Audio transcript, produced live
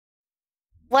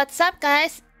What's up,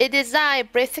 guys? It is I,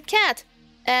 Brave the Cat,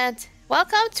 and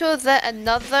welcome to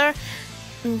another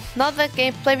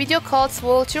gameplay video called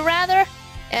Would You Rather.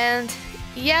 And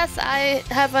yes, I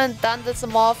haven't done this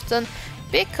more often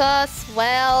because,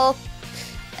 well,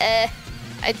 I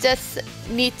just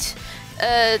need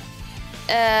to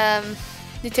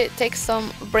take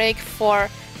some break for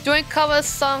doing cover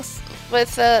songs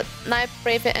with Night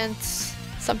Brave and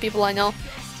some people I know,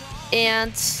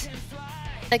 and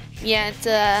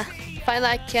finally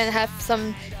I can have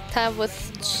some time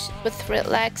with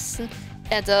relax,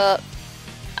 and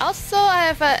also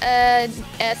I have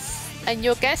a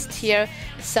new guest here.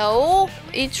 So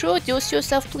introduce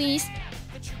yourself, please.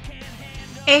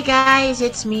 Hey guys,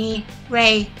 it's me,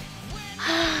 Ray.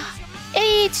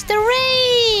 Hey, it's the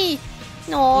Ray!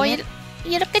 No, Yeah.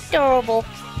 you look adorable.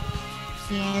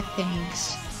 Yeah,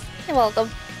 thanks. You're welcome.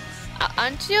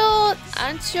 Aren't you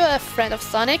a friend of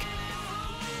Sonic?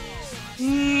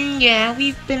 Yeah,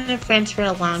 we've been friends for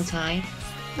a long time.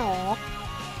 No,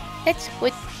 that's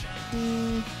good.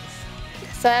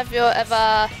 So have you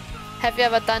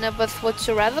ever done it with Would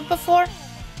You Rather before,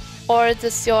 or is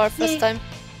this your first time?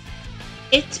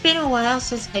 It's been a while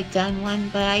since I've done one,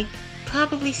 but I'd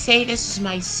probably say this is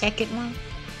my second one.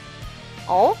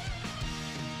 Oh,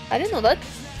 I didn't know that.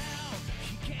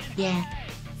 Yeah.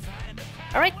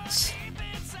 All right.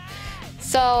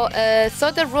 So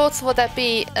the rules would that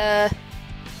be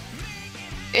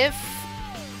if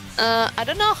I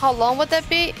don't know how long would that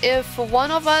be if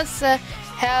one of us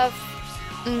have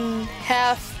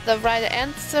the right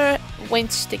answer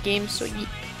wins the game. So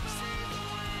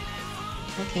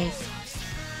Okay.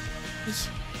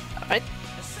 all right,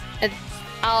 and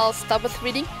I'll start with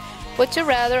reading. Would you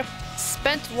rather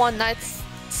spend one night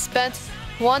spent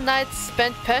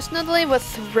passionately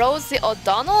with Rosie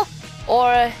O'Donnell,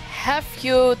 or have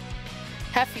your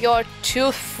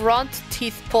two front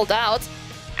teeth pulled out?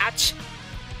 Ouch.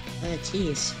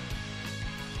 Jeez.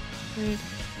 I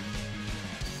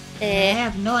Eh.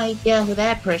 have no idea who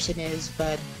that person is,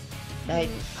 but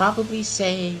I'd probably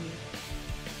say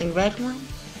the red one.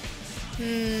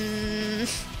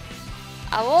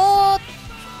 I will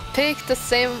pick the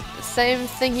same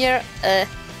thing here.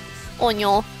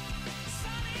 Onyo.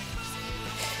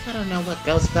 I don't know what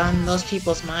goes on in those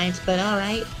people's minds, but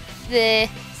alright. Yeah.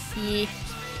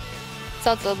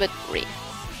 Sounds a little bit weird.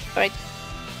 Alright.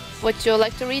 Would you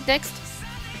like to read next?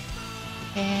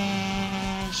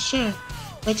 Sure.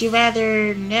 Would you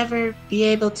rather never be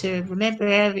able to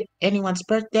remember anyone's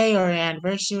birthday or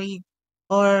anniversary,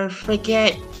 or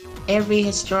forget every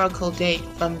historical date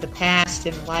from the past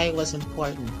and why it was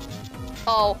important?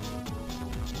 Oh.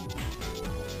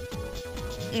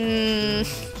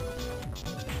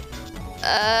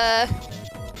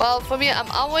 Well, for me, I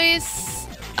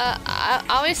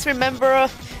always remember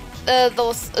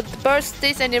those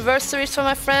birthdays, anniversaries for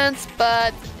my friends,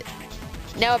 but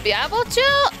never be able to.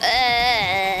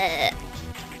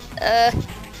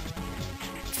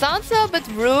 Sounds a bit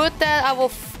rude that I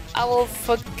will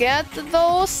forget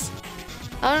those.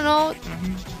 I don't know.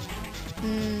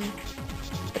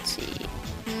 Let's see.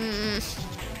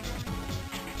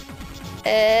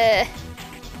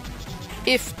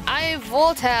 If I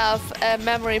would have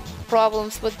memory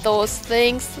problems with those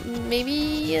things,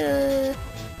 maybe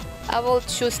I will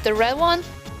choose the red one.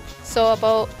 So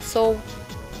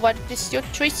what is your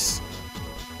choice?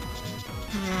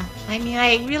 I mean,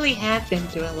 I really have been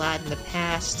through a lot in the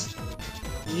past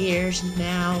years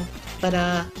now, but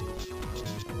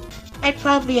I'd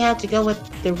probably have to go with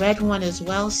the red one as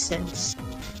well, since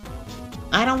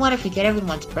I don't want to forget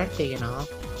everyone's birthday and all.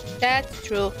 That's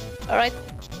true. All right.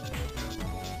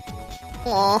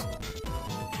 Aww.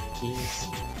 Jeez.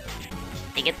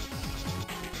 Dang it.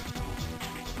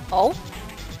 Oh?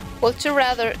 Would you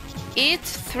rather eat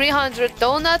 300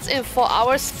 donuts in 4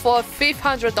 hours for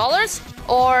 $500,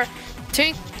 or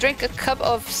drink a cup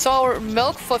of sour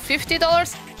milk for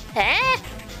 $50? Huh?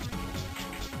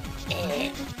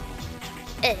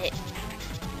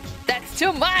 That's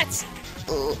too much!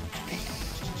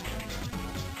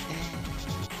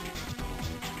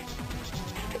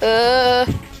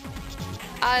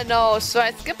 I know, so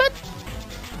I skip it?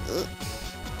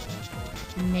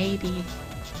 Maybe.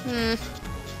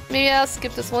 Maybe I'll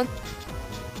skip this one.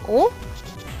 Oh?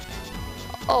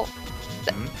 Oh,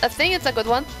 I think it's a good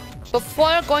one.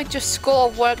 Before going to school or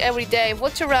work every day,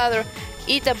 would you rather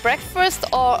eat a breakfast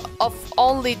of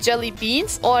only jelly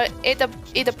beans, or eat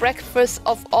a breakfast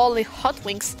of only hot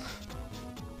wings?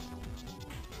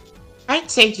 I'd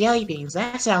say jelly beans.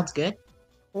 That sounds good.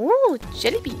 Ooh,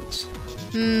 jelly beans.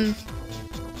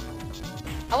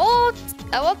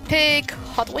 I will pick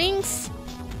hot wings.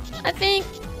 I think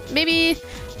maybe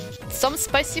some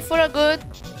spicy food are good.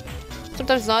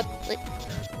 Sometimes not. Like,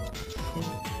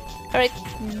 all right.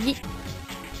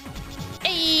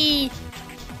 Hey.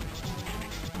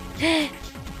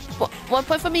 1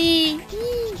 point for me.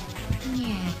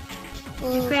 Yeah.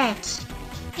 Congrats.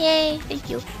 Yay! Thank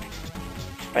you.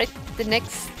 All right. The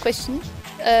next question.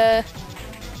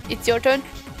 It's your turn.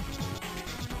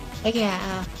 Okay.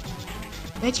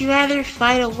 Would you rather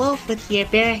fight a wolf with your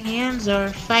bare hands or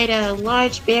fight a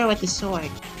large bear with a sword?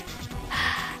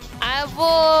 I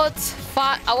would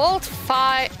fight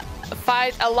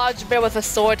a large bear with a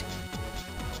sword.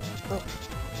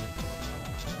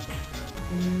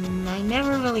 I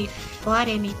never really fought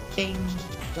anything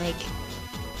like.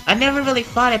 I never really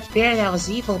fought a bear that was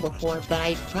evil before, but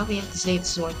I probably have to say the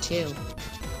sword too.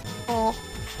 Oh.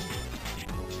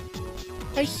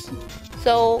 I see.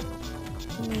 So.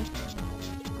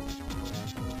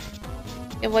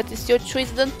 And what is your choice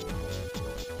then?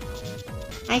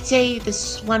 I'd say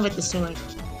this one with the sword.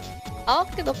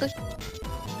 Okay, okay.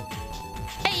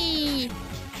 Hey!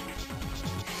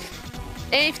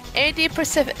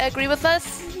 80% agree with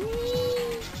us.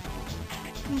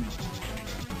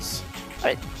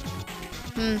 Alright.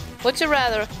 Would you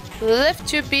rather live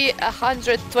to be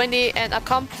 120 and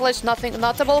accomplish nothing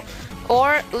notable,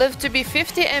 or live to be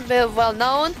 50 and be well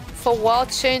known for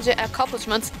world-changing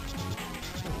accomplishments?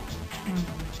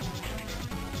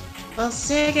 Well,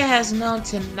 SEGA has known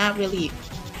to not really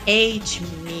age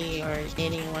me or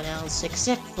anyone else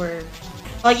except for,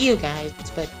 well, you guys,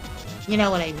 but you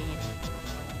know what I mean.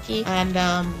 Yeah. And,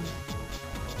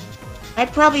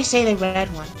 I'd probably say the red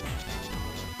one.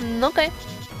 Okay.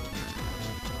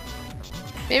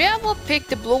 Maybe I will pick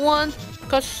the blue one,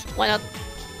 cause why not?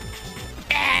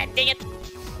 Ah, dang it.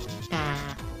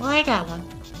 Well, I got one.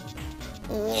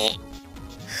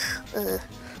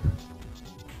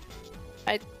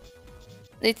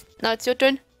 Now it's your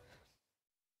turn.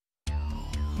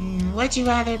 Would you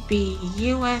rather be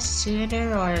U.S.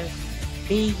 Senator or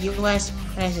be U.S.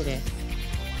 President?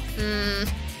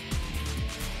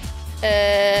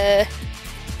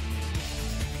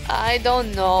 I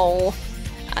don't know.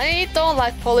 I don't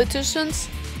like politicians.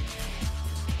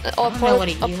 I don't know what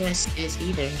a U.S. is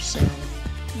either, so...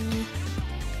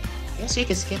 Guess we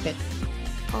could skip it.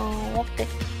 Oh, okay.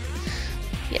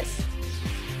 Yes.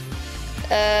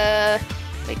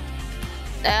 Wait.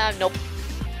 Nope.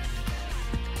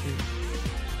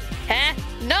 Huh?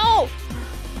 No!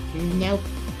 Nope.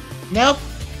 Nope!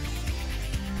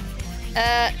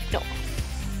 No.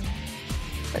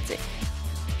 Let's see.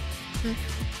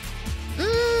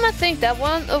 I think that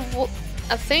one.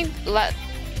 I think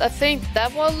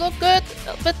that one look good,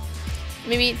 but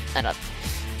maybe I don't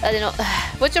know.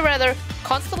 Would you rather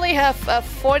constantly have a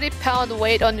 40-pound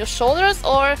weight on your shoulders,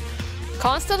 or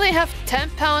constantly have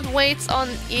 10-pound weights on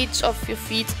each of your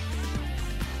feet?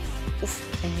 Oof.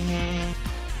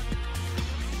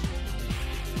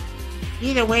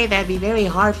 Either way, that'd be very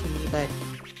hard for me, but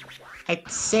I'd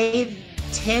say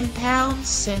 10 pounds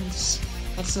since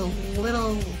that's a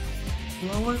little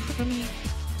lower for me.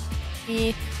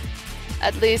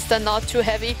 At least not too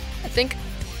heavy, I think.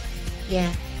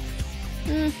 Yeah.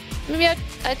 Maybe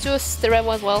I choose the red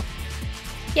one as well.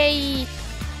 Yay!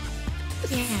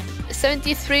 Yeah.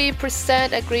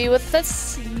 73% agree with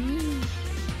this.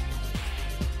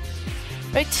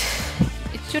 Right,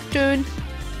 it's your turn.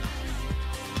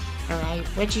 Alright,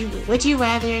 would you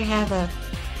rather have a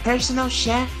personal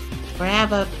chef or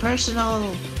have a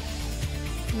personal...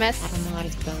 I don't know how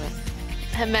to spell it.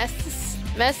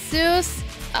 Masseuse?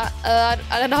 I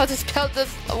don't know how to spell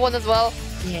this one as well.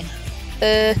 Yeah.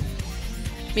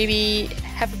 Maybe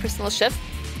have a personal chef?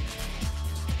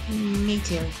 Me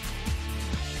too.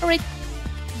 Alright.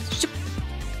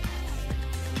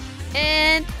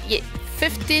 And yeah,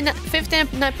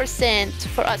 59%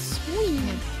 for us.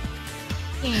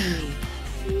 Yay.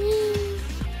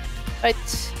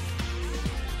 Right.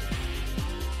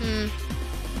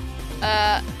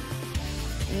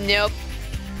 Nope.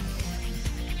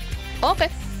 Okay.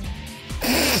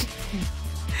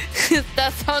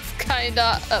 That sounds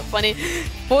kinda funny.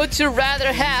 Would you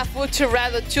rather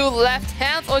two left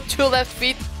hands or two left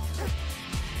feet?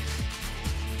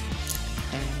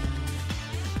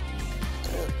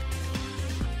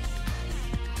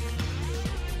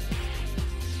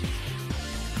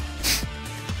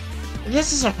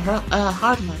 This is a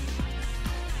hard one.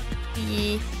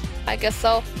 Yeah, I guess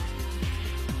so.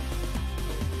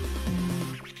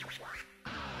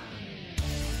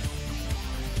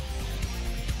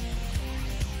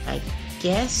 I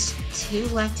guess two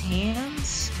left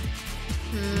hands?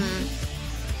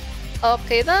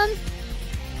 Okay then.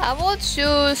 I will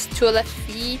choose two left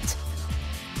feet.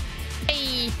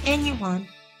 Yay! And you won.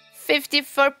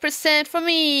 54% for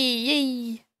me!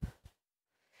 Yay!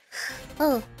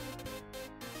 Oh.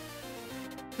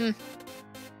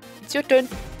 It's your turn.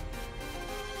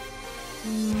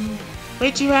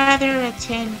 Would you rather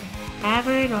attend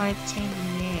Harvard or attend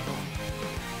Yale?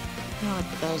 I know what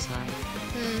those are.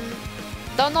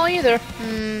 Don't know either.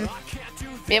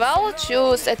 Maybe I will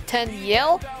choose attend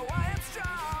Yale.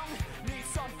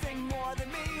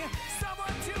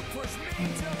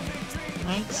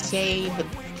 I'd say the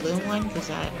blue one because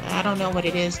I don't know what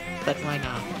it is, but why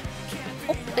not?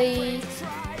 Okay.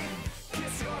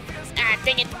 Ah,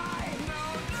 dang it.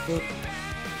 Oop.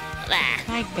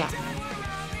 I got one.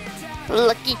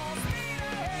 Lucky.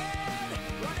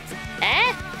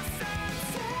 Eh?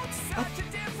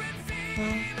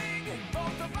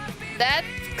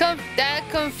 That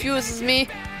confuses me.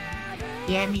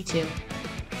 Yeah, me too.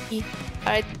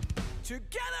 Alright.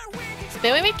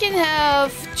 Maybe we can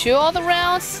have 2 other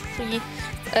rounds.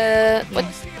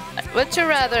 Would you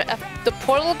rather, the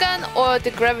portal gun or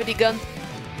the gravity gun?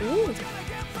 Ooh.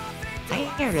 I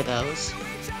heard of those.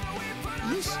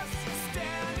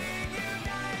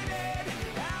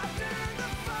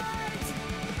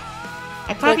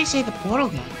 I'd probably say the portal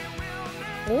gun.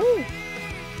 Ooh.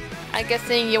 I'm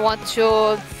guessing you want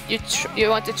to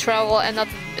travel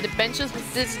another adventures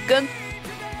with this gun.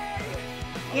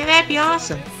 Yeah, that'd be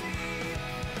awesome.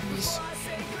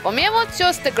 For me, I will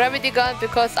choose the gravity gun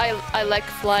because I like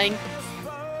flying.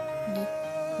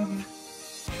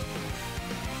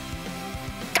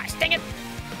 Gosh dang it!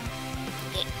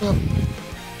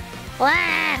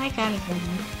 I got it.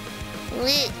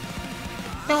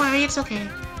 Don't worry, it's okay.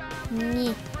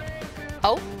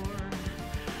 Oh.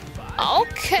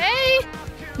 Okay.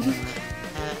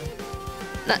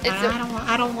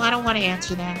 I don't want to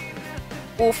answer that.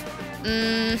 Oof.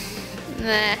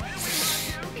 Nah.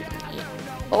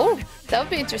 Oh, that would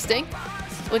be interesting.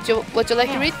 Would you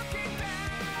like to read?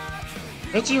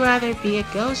 Would you rather be a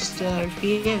ghost or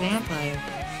be a vampire?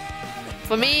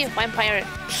 For me, vampire.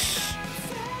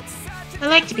 I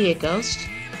like to be a ghost.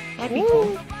 That'd be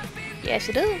cool. Yes,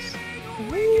 it is.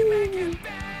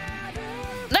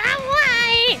 No,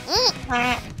 why?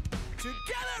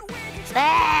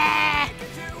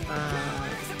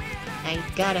 I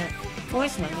got a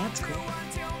 4th one. That's cool.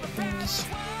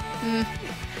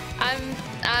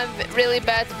 I'm really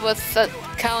bad with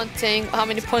counting how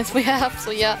many points we have.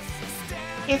 So yeah.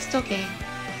 It's okay.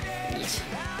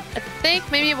 I think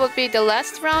maybe it will be the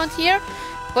last round here.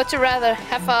 Would you rather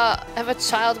have a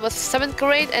child with 7th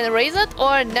grade and raise it,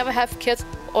 or never have kids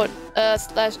or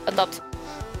slash adopt?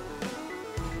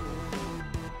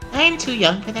 I'm too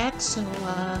young for that, so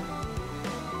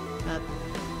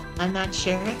I'm not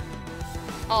sure.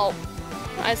 Oh,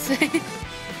 I see.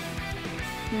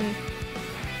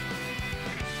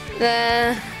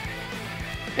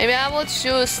 Maybe I will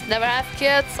choose never have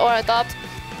kids or adopt.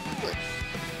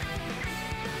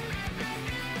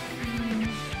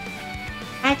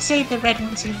 I'd say the red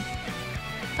one too.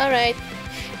 Alright.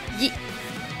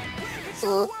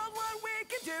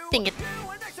 Dang it.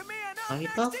 Oh, you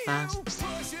both lost.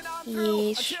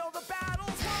 Yeesh.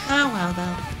 Oh well,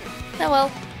 though. Oh well.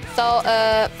 So,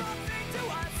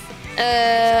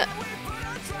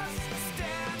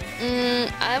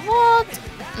 I would,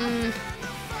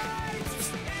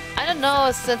 I don't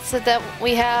know, since that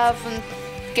we haven't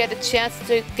get a chance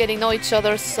to getting know each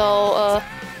other, so,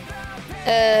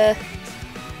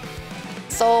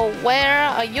 so where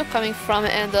are you coming from,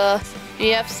 and, do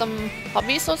you have some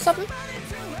hobbies or something?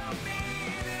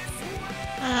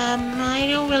 I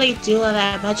don't really do all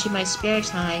that much in my spare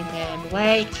time, and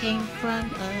where I came from,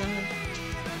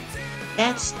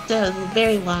 that's the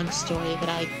very long story that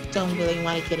I don't really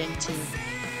want to get into.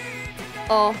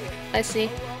 Oh, I see.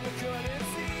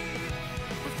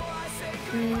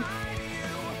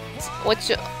 What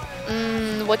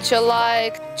you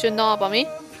like to know about me?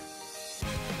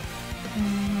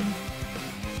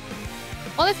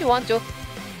 Well, if you want to.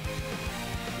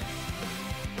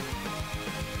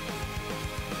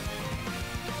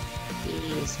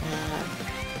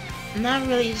 I'm not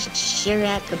really sure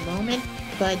at the moment,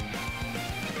 but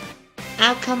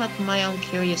I'll come up with my own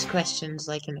curious questions,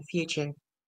 like in the future.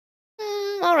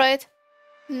 Alright.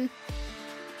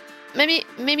 Maybe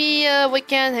we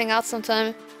can hang out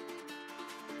sometime.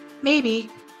 Maybe.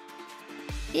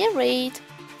 Yeah, right.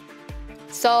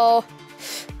 So,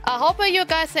 I hope you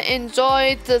guys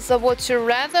enjoyed the Would You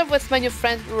Rather with my new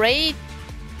friend Ray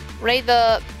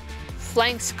the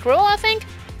Flying Squirrel, I think?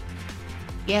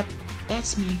 Yep,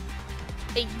 that's me.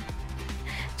 Hey.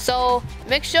 So,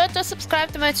 make sure to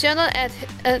subscribe to my channel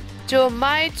and to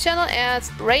my channel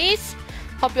as Ray's.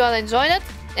 Hope you all enjoyed it.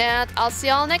 And I'll see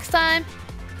y'all next time.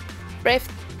 Brave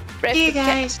See you the cat.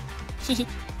 guys.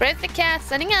 Brave the cat,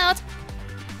 signing out.